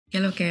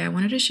Okay, I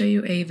wanted to show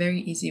you a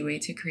very easy way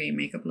to create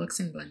makeup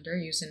looks in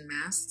Blender using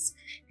masks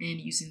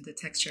and using the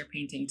texture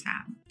painting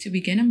tab. To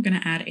begin, I'm going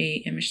to add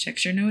a image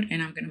texture node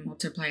and I'm going to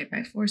multiply it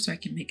by 4 so I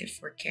can make it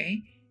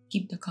 4K.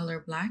 Keep the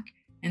color black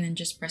and then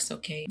just press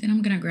OK. Then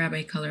I'm going to grab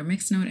a color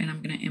mix node and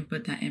I'm going to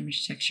input that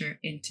image texture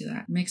into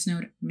that mix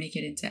node, make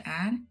it into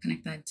add,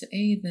 connect that to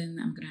A, then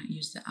I'm going to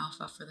use the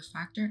alpha for the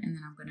factor, and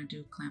then I'm going to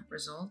do clamp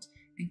result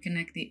and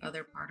connect the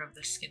other part of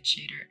the skin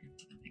shader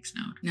into the mix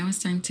node. Now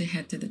it's time to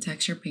head to the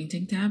texture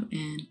painting tab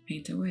and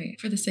paint away.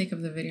 For the sake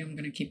of the video, I'm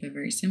going to keep it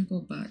very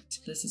simple, but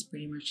this is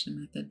pretty much the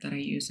method that I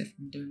use if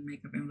I'm doing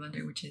makeup in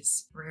Blender, which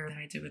is rare that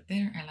I do it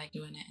there. I like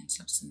doing it in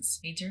Substance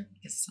Painter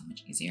because it's so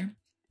much easier.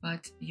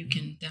 But you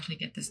can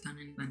definitely get this done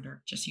in Blender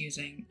just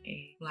using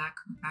a black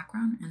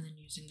background and then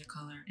using the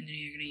color, and then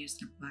you're going to use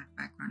the black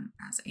background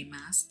as a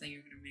mask that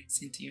you're going to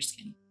mix into your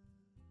skin.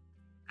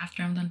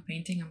 After I'm done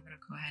painting, I'm going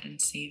to go ahead and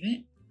save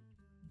it.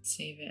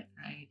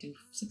 I do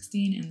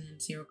 16 and then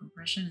 0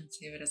 compression and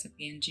save it as a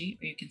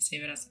PNG, or you can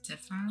save it as a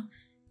TIFF file,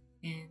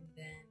 and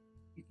then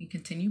you can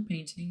continue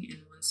painting.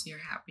 And once you're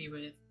happy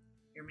with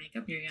your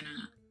makeup, you're going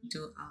to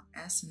do Alt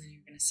S and then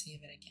you're going to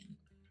save it again.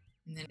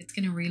 And then it's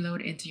going to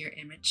reload into your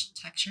image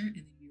texture and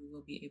then you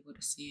will be able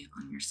to see it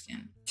on your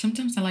skin.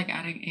 Sometimes I like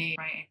adding a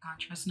bright and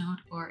contrast node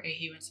or a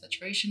hue and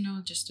saturation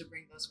node just to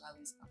bring those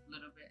values up a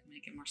little bit and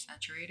make it more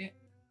saturated,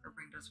 or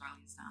bring those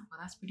values down. But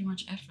that's pretty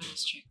much it for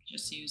this trick.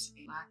 Just use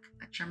a black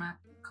texture map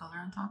with color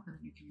on top and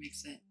then you can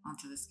mix it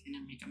onto the skin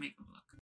and make a makeup look.